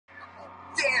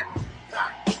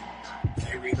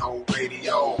K-Rino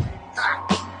Radio.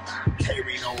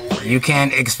 K-Rino Radio. You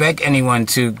can't expect anyone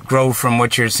to grow from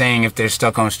what you're saying if they're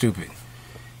stuck on stupid.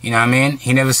 You know what I mean?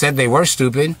 He never said they were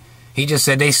stupid. He just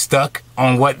said they stuck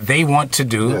on what they want to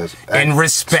do, Yes, in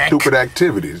respect. Stupid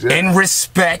activities. Yeah. In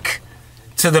respect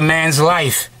to the man's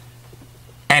life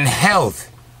and health.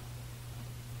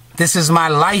 This is my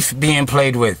life being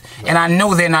played with. And I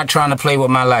know they're not trying to play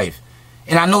with my life.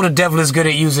 And I know the devil is good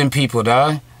at using people,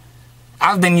 dog.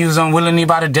 I've been used unwillingly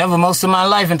by the devil most of my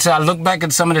life until I look back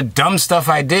at some of the dumb stuff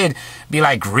I did. Be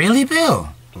like, really, Bill?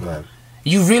 Right.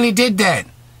 You really did that?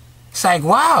 It's like,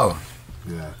 wow.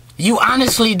 Yeah. You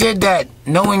honestly did that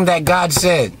knowing that God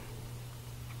said,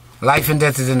 life and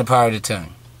death is in the power of the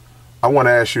tongue. I want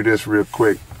to ask you this real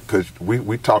quick, because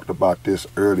we talked about this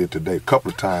earlier today a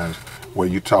couple of times, where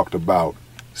you talked about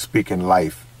speaking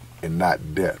life and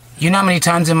not death. You know how many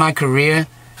times in my career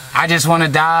I just want to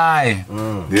die?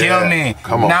 Kill me.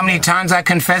 Come on, you know how many man. times I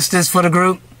confessed this for the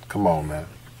group? Come on, man.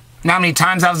 You know how many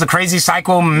times I was the crazy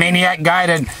psychomaniac guy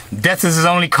that death is his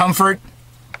only comfort?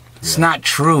 It's not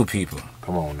true, people.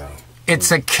 Come on now.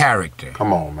 It's a character.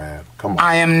 Come on, man. Come on.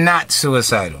 I am not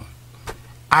suicidal.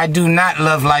 I do not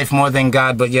love life more than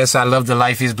God, but yes, I love the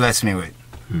life He's blessed me with.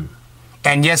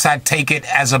 And yes, I take it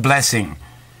as a blessing.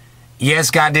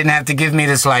 Yes, God didn't have to give me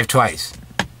this life twice.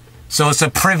 So it's a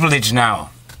privilege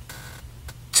now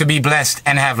to be blessed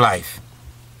and have life.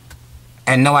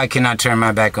 And no, I cannot turn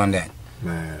my back on that.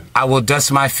 Man. I will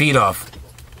dust my feet off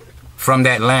from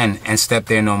that land and step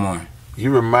there no more.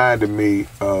 You reminded me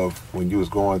of when you was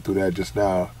going through that just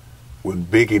now, when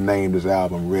Biggie named his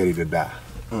album "Ready to Die."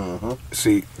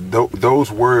 See, those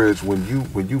words, when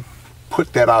you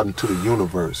put that out into the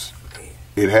universe,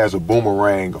 it has a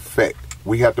boomerang effect.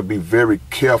 We have to be very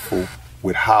careful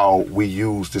with how we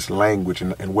use this language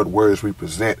and what words we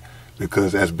present,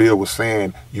 because as Bill was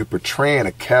saying, you're portraying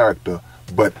a character,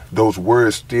 but those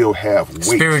words still have weight.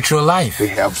 Spiritual life. They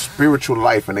have spiritual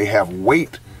life, and they have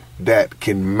weight that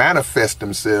can manifest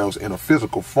themselves in a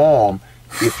physical form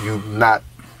if you're not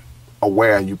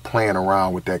aware and you playing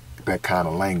around with that kind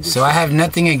of language. So I have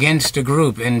nothing against the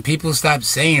group, and people stop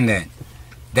saying that.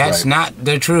 That's not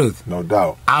the truth. No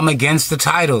doubt. I'm against the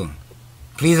title.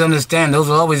 Please understand, those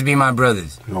will always be my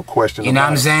brothers. No question. You know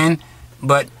what I'm saying?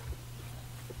 But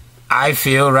I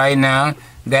feel right now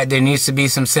that there needs to be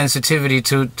some sensitivity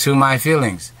to my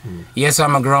feelings. Yes,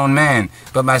 I'm a grown man,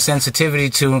 but my sensitivity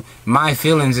to my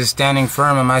feelings is standing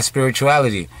firm in my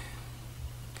spirituality.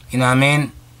 You know what I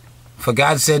mean? For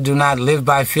God said, do not live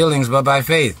by feelings, but by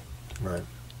faith. Right.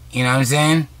 You know what I'm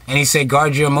saying? And He said,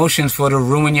 guard your emotions for to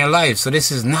ruin your life. So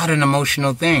this is not an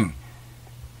emotional thing.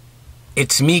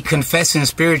 It's me confessing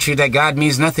spiritually that God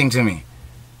means nothing to me.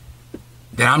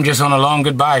 That I'm just on a long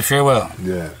goodbye, farewell.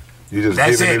 Yeah. You're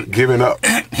just giving up.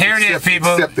 Here it is,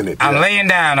 people. Accepting it. I'm laying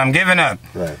down. I'm giving up.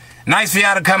 Right. Nice for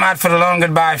y'all to come out for the long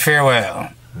goodbye,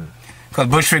 farewell. Because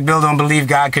Bushwick Bill don't believe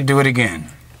God could do it again.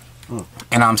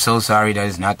 And I'm so sorry, that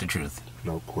is not the truth.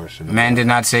 No question. Man did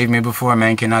not save me before.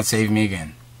 Man cannot save me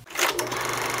again.